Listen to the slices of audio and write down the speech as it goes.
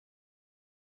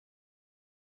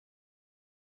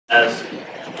as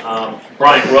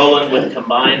Brian Rowland with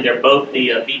Combined. They're both the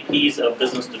VPs of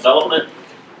Business Development,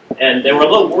 and they were a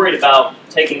little worried about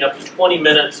taking up to 20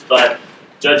 minutes, but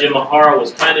Judge Imahara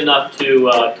was kind enough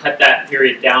to cut that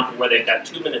period down to where they've got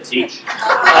 2 minutes each.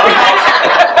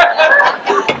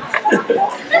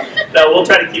 No, we'll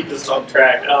try to keep this on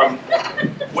track.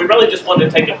 We really just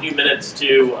wanted to take a few minutes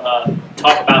to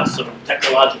talk about some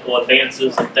technological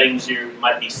advances and things you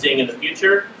might be seeing in the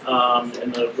future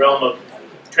in the realm of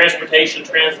transportation,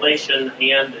 translation,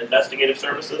 and investigative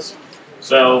services.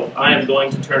 So I am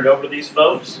going to turn it over to these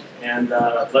folks and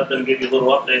let them give you a little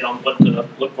update on what to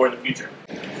look for in the future.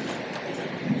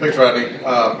 Thanks, Rodney.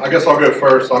 I guess I'll go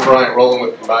first. I'm Brian Rowland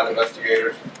with Combined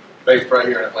Investigators, based right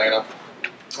here in Atlanta.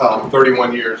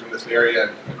 31 years in this area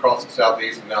and across the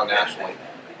Southeast and now nationally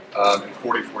in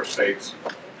 44 states.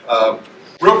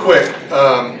 Real quick,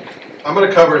 I'm going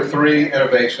to cover 3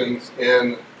 innovations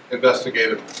in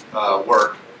investigative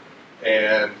work,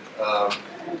 and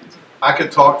I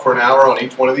could talk for an hour on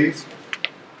each one of these,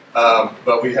 but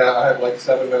I have like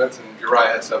 7 minutes, and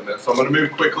Uriah has 7 minutes, so I'm going to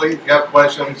move quickly. If you have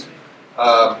questions,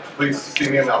 please see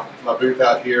me in my booth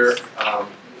out here.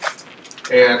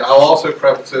 And I'll also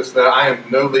preface this that I am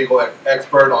no legal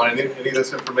expert on any of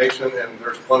this information, and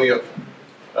there's plenty of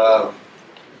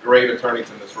great attorneys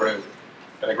in this room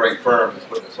and a great firm that's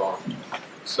putting this on.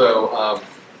 So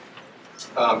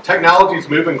technology is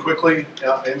moving quickly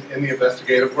in the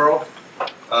investigative world,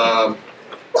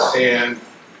 and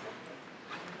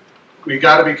we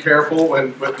got to be careful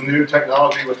with new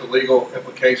technology with the legal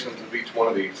implications of each one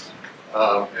of these.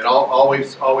 And I'll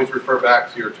always refer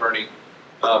back to your attorney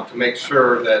to make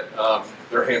sure that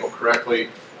they're handled correctly,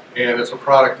 and it's a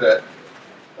product that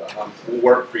will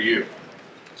work for you.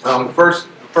 The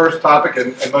first topic,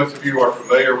 and most of you are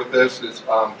familiar with this, is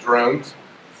drones.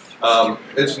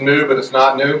 It's new, but it's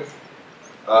not new.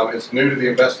 It's new to the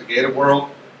investigative world.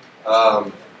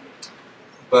 But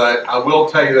I will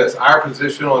tell you this, our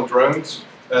position on drones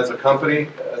as a company,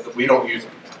 we don't use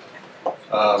them.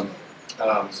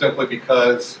 Simply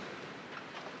because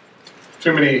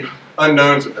too many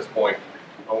unknowns at this point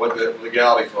on what the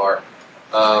legalities are.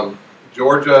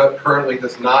 Georgia currently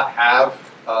does not have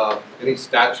any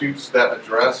statutes that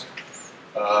address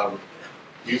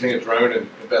using a drone in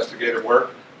investigative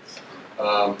work.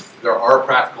 There are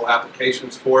practical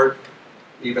applications for it,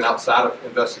 even outside of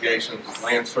investigations,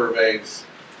 land surveys,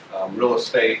 real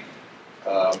estate,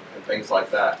 and things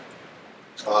like that.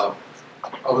 I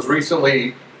was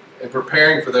recently, in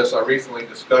preparing for this, I recently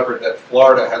discovered that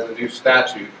Florida has a new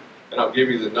statute, and I'll give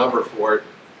you the number for it,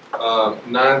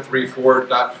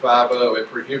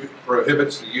 934.50. It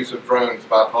prohibits the use of drones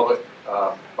by private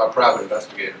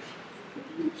investigators.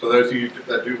 So those of you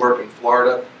that do work in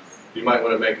Florida, you might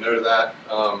want to make note of that.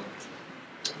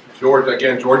 Georgia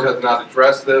has not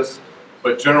addressed this,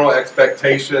 but general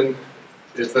expectation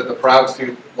is that the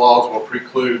privacy laws will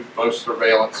preclude most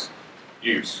surveillance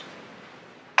use.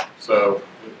 So,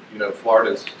 you know,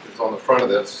 Florida is on the front of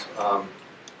this.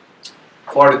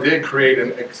 Florida did create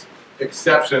an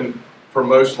exception for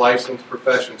most licensed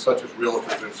professions such as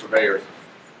realtors and surveyors,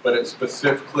 but it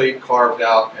specifically carved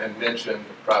out and mentioned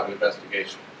private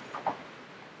investigation.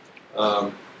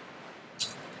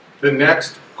 The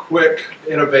next quick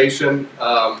innovation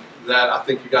that I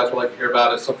think you guys would like to hear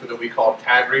about is something that we call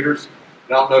tag readers.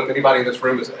 And I don't know if anybody in this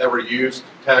room has ever used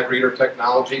tag reader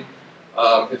technology.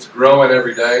 It's growing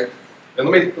every day. And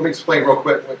let me explain real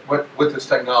quick what this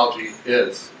technology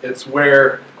is. It's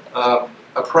where a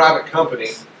private company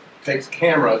takes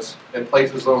cameras and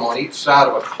places them on each side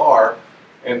of a car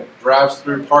and drives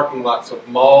through parking lots of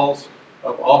malls,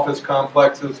 of office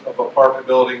complexes, of apartment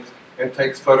buildings, and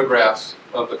takes photographs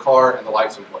of the car and the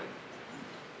license plate.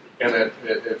 And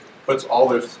it puts all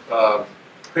those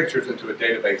pictures into a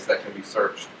database that can be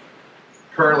searched.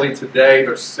 Currently today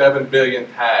there's 7 billion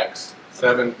tags.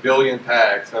 7 billion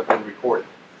tags have been recorded.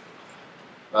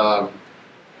 When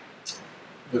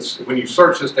you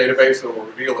search this database, it will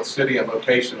reveal the city and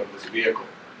location of this vehicle.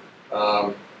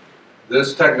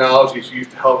 This technology is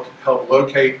used to help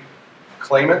locate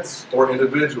claimants or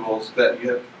individuals that you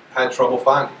have had trouble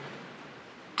finding.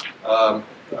 A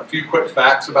few quick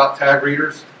facts about tag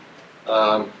readers.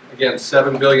 Again,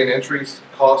 7 billion entries.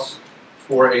 Costs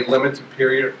for a limited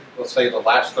period, let's say the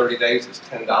last 30 days, is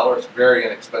 $10. Very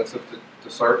inexpensive to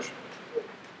search.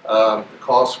 The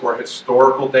cost for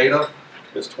historical data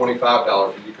is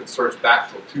 $25, and you can search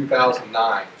back till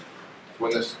 2009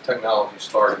 when this technology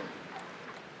started.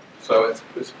 So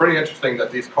it's pretty interesting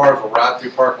that these cars will ride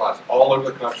through parking lots all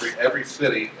over the country, every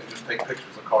city, and just take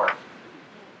pictures of cars.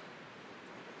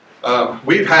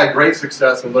 We've had great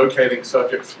success in locating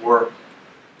subjects for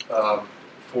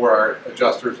for our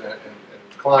adjusters and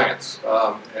clients.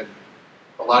 And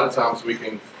a lot of times we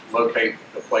can locate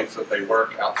the place that they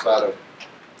work outside of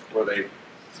where they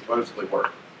supposedly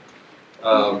work.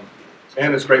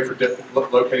 And it's great for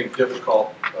locating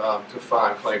difficult to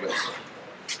find claimants.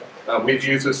 We've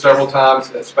used this several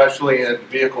times, especially in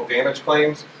vehicle damage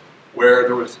claims, where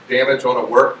there was damage on a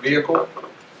work vehicle,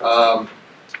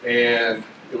 and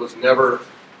it was never,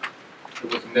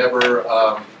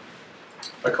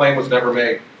 a claim was never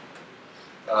made.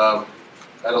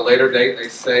 At a later date, they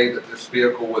say that this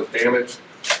vehicle was damaged.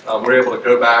 We're able to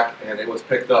go back, and it was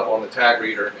picked up on the tag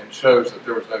reader and shows that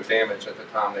there was no damage at the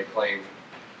time they claimed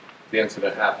the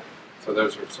incident happened. So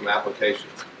those are some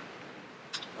applications.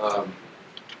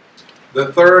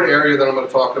 The third area that I'm going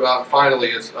to talk about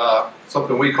finally is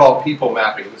something we call people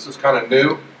mapping. This is kind of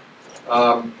new,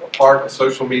 part of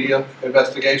social media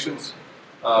investigations.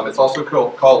 It's also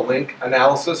called link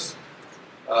analysis.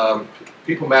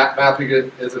 People mapping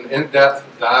is an in-depth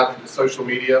dive into social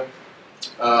media.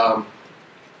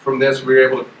 From this, we were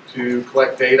able to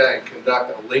collect data and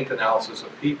conduct a link analysis of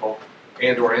people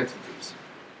and or entities.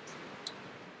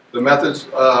 The methods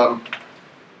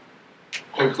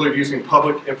include using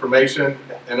public information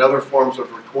and other forms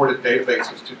of recorded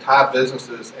databases to tie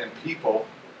businesses and people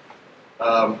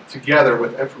together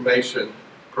with information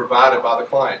provided by the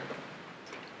client.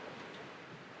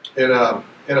 In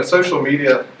a social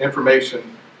media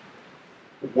information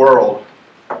world,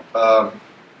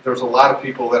 there's a lot of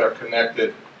people that are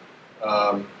connected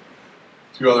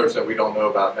to others that we don't know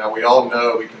about. Now, we all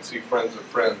know we can see friends of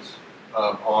friends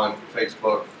on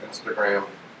Facebook, Instagram,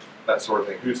 that sort of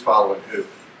thing, who's following who.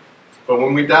 But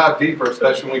when we dive deeper,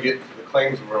 especially when we get into the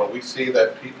claims world, we see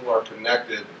that people are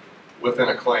connected within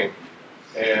a claim.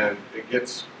 And it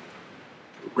gets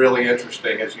really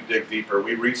interesting as you dig deeper.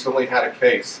 We recently had a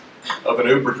case of an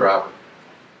Uber driver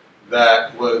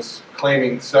that was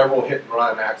claiming several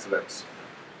hit-and-run accidents.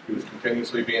 He was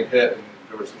continuously being hit, and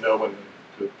there was no one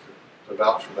to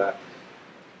vouch for that.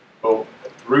 But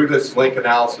through this link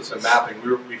analysis and mapping,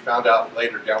 we found out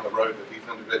later down the road that these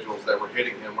individuals that were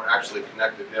hitting him were actually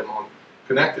connected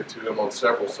to him on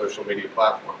several social media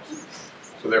platforms.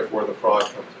 So therefore, the fraud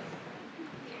comes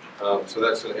in. So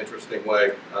that's an interesting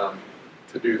way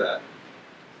to do that.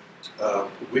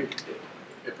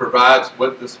 It provides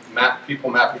what this people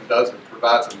mapping does. It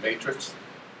provides a matrix.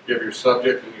 You have your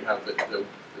subject, and you have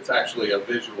it's actually a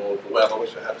visual of the web. I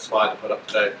wish I had a slide to put up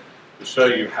today to show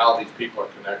you how these people are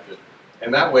connected.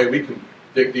 And that way we can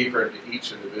dig deeper into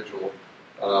each individual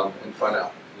and find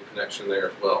out the connection there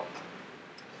as well.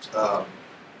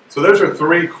 So those are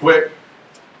three quick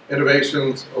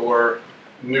innovations or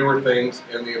newer things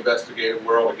in the investigative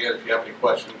world. Again, if you have any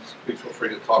questions, please feel free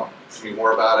to talk to me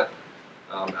more about it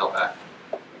out back.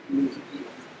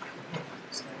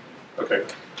 Okay.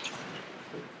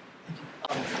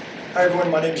 Hi everyone,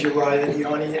 my name is Uriah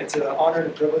Diani. It's an honor and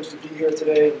a privilege to be here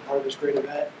today and part of this great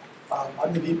event.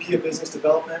 I'm the VP of Business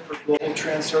Development for Global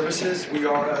Trans Services. We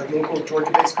are a local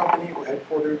Georgia-based company. We're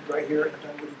headquartered right here in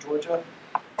Dunwoody, Georgia.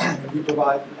 We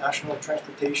provide national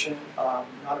transportation,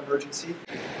 non-emergency,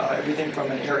 everything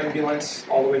from an air ambulance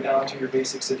all the way down to your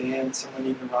basic sedan, someone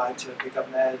needing a ride to pick up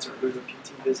meds or go to a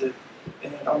PT visit.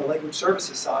 And on the language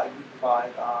services side, we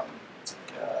provide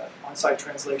on-site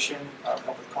translation,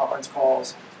 help with conference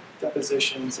calls,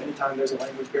 depositions. Anytime there's a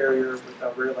language barrier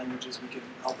with rare languages, we can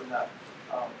help in that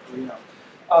arena.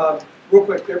 Real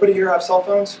quick, everybody here have cell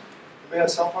phones? Everybody have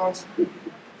cell phones?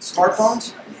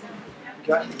 Smartphones?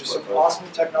 There's some awesome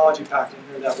technology packed in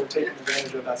here that we're taking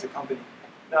advantage of as a company.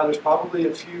 Now, there's probably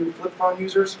a few flip phone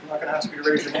users. I'm not going to ask you to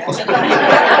raise your hands.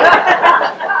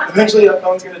 Eventually, that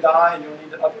phone's going to die, and you'll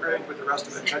need to upgrade with the rest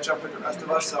of it, catch up with the rest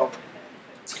of us. So,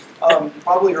 you've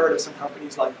probably heard of some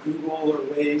companies like Google or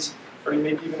Waze, or you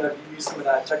maybe even have used some of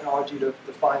that technology to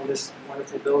find this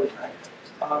wonderful building,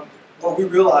 right? What we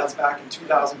realized back in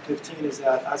 2015 is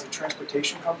that as a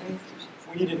transportation company,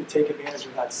 we needed to take advantage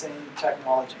of that same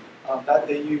technology. That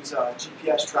they use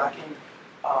GPS tracking.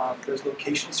 There's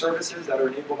location services that are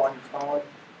enabled on your phone,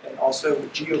 and also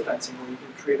geofencing, where you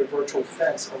can create a virtual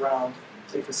fence around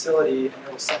a facility, and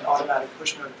it will send automatic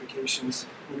push notifications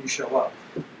when you show up.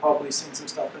 You've probably seen some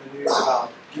stuff in the news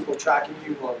about people tracking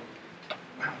you. Or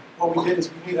what we did is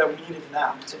we knew that we needed an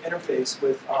app to interface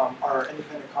with our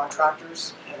independent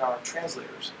contractors and our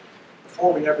translators.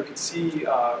 Before, we never could see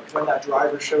when that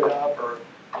driver showed up, or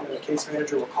the case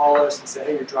manager will call us and say,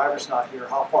 hey, your driver's not here,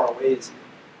 how far away is he?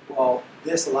 Well,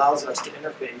 this allows us to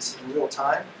interface in real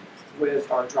time with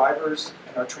our drivers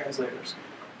and our translators.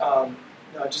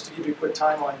 Just to give you a quick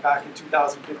timeline, back in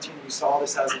 2015 we saw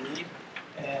this as a need,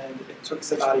 and it took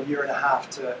us about a year and a half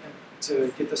to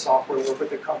to get the software to work with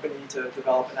the company to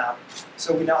develop an app.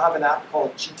 So we now have an app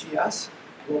called GTS,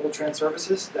 Global Trans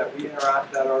Services, that we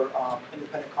interact, that our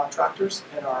independent contractors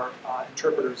and our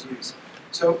interpreters use.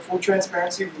 So full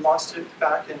transparency, we launched it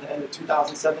back in the end of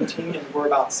 2017, and we're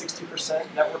about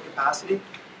 60% network capacity.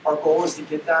 Our goal is to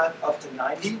get that up to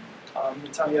 90.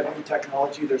 Anytime you have new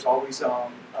technology, there's always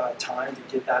time to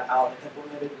get that out and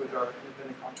implemented with our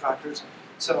independent contractors.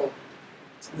 So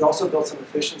we also built some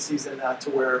efficiencies in that to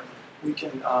where we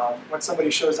can, when somebody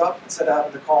shows up, instead of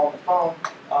having to call on the phone,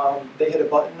 they hit a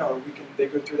button, or they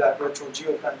go through that virtual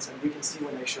geofence, and we can see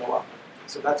when they show up.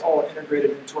 So that's all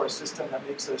integrated into our system that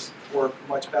makes us work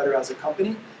much better as a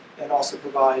company, and also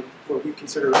provide what we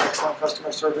consider excellent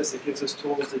customer service. It gives us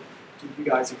tools to give you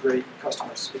guys a great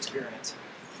customer experience.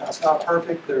 Now, it's not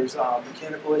perfect. There's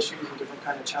mechanical issues and different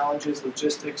kind of challenges,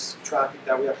 logistics, traffic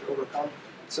that we have to overcome.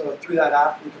 So through that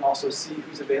app, we can also see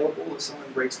who's available. If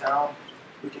someone breaks down,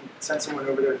 we can send someone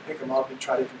over there to pick them up and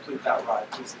try to complete that ride,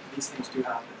 because these things do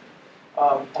happen.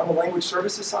 On the language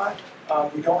services side,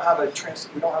 we don't have a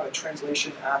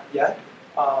translation app yet.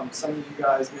 Some of you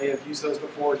guys may have used those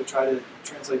before to try to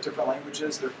translate different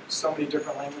languages. There are so many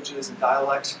different languages and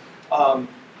dialects. You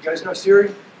guys know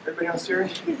Siri? Everybody know Siri?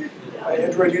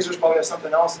 Android users probably have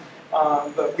something else.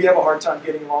 But we have a hard time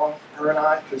getting along, her and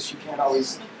I, because she can't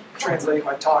always translate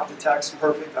my talk to text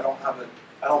perfect. I don't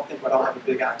think I have a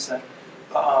big accent.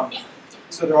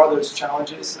 So there are those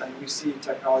challenges, and we see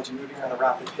technology moving at a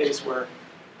rapid pace where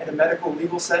in a medical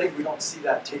legal setting, we don't see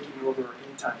that taking over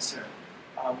anytime soon.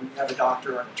 When you have a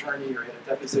doctor or an attorney or in a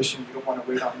deposition, you don't want to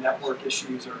wait on network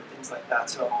issues or things like that.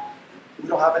 So we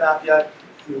don't have an app yet.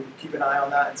 We'll keep an eye on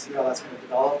that and see how that's going to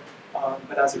develop.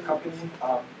 But as a company,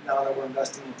 now that we're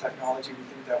investing in technology, we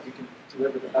think that we can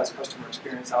deliver the best customer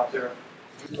experience out there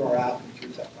through our app and through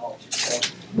technology.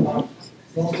 So,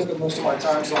 don't look at most of my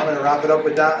time, so I'm going to wrap it up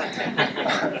with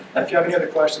that. If you have any other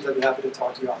questions, I'd be happy to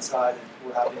talk to you outside, and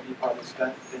we're happy to be part of this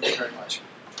event. Thank you very much.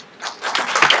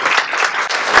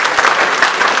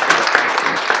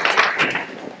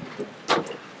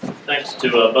 Thanks to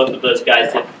both of those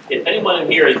guys. If anyone in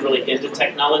here is really into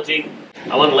technology,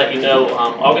 I want to let you know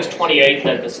August 28th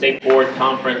at the State Board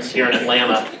Conference here in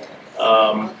Atlanta,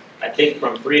 I think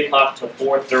from 3 o'clock to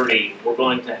 4:30, we're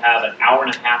going to have an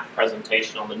hour-and-a-half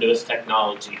presentation on the newest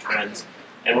technology trends.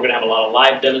 And we're going to have a lot of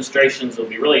live demonstrations. It'll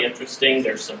be really interesting.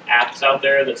 There's some apps out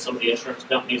there that some of the insurance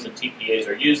companies and TPAs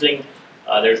are using.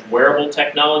 There's wearable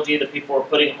technology that people are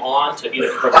putting on to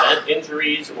either prevent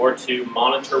injuries or to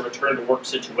monitor return-to-work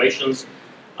situations.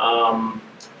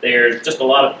 There's just a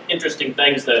lot of interesting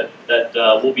things that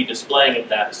we'll be displaying at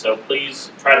that. So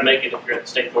please try to make it if you're at the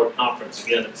State Board Conference.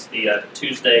 Again, it's the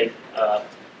Tuesday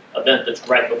event that's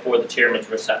right before the chairman's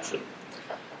reception.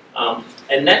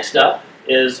 And next up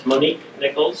is Monique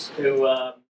Nichols, who